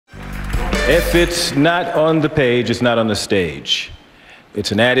If it's not on the page, it's not on the stage.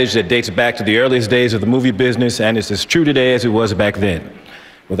 It's an adage that dates back to the earliest days of the movie business, and it's as true today as it was back then.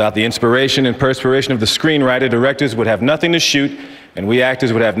 Without the inspiration and perspiration of the screenwriter, directors would have nothing to shoot, and we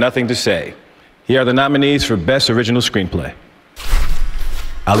actors would have nothing to say. Here are the nominees for Best Original Screenplay.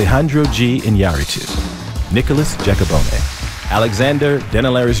 Alejandro G. Iñárritu, Nicolás Giacobone, Alexander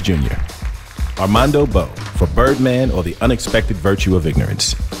Dinelaris Jr., Armando Bo for Birdman or The Unexpected Virtue of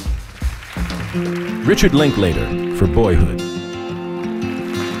Ignorance, Richard Linklater for Boyhood,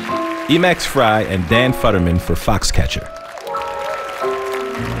 Emax Fry and Dan Futterman for Foxcatcher,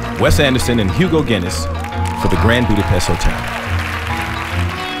 Wes Anderson and Hugo Guinness for The Grand Budapest Hotel,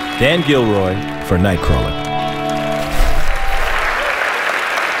 Dan Gilroy for Nightcrawler.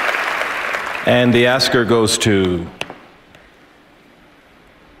 And the Oscar goes to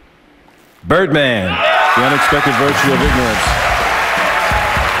Birdman, The Unexpected Virtue of Ignorance.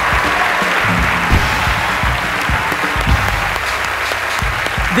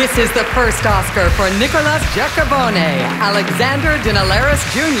 This is the first Oscar for Nicolás Giacobone, Alexander Dinelaris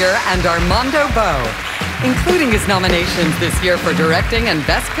Jr., and Armando Bo. Including his nominations this year for directing and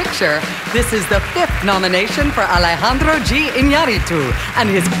Best Picture, this is the 5th nomination for Alejandro G. Iñárritu and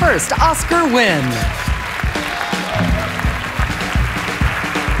his first Oscar win.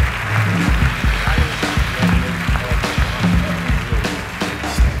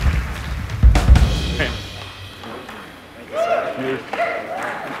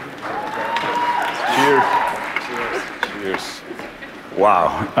 Cheers.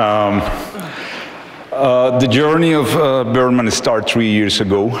 Wow. The journey of Birdman started 3 years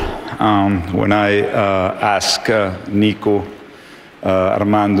ago when I asked Nico,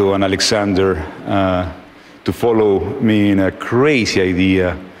 Armando, and Alexander to follow me in a crazy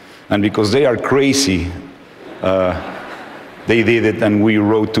idea. And because they are crazy, they did it, and we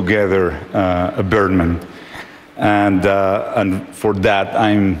wrote together a Birdman. And for that,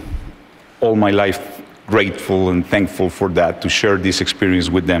 I'm all my life grateful and thankful for that, to share this experience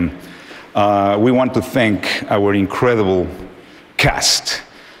with them. We want to thank our incredible cast,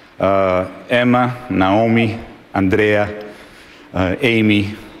 Emma, Naomi, Andrea,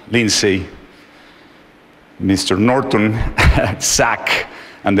 Amy, Lindsay, Mr. Norton, Zach,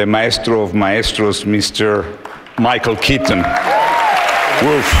 and the maestro of maestros, Mr. Michael Keaton,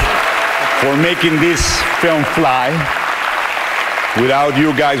 for making this film fly. Without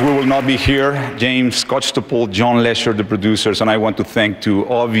you guys, we will not be here. James Cotstopole, John Lesher, the producers, and I want to thank, too,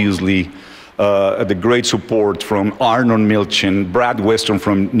 obviously, the great support from Arnon Milchin, Brad Weston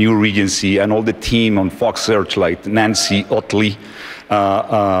from New Regency, and all the team on Fox Searchlight, Nancy Otley,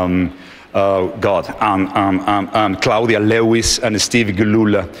 Claudia Lewis and Steve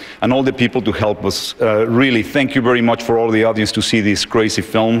Gilula, and all the people to help us. Really, thank you very much for all the audience to see this crazy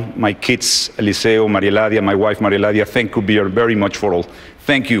film. My kids, Eliseo, Marieladia, my wife Marieladia, thank you very much for all.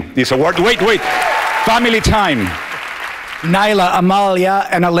 Thank you. This award, wait, family time. Nyla, Amalia,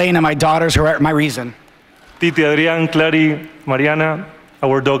 and Elena, my daughters, who are my reason. Titi, Adrián, Clary, Mariana,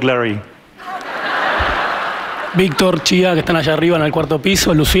 our dog Larry. Víctor, Chía, que están allá arriba en el cuarto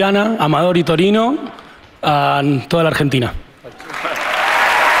piso, Luciana, Amador y Torino, a toda la Argentina.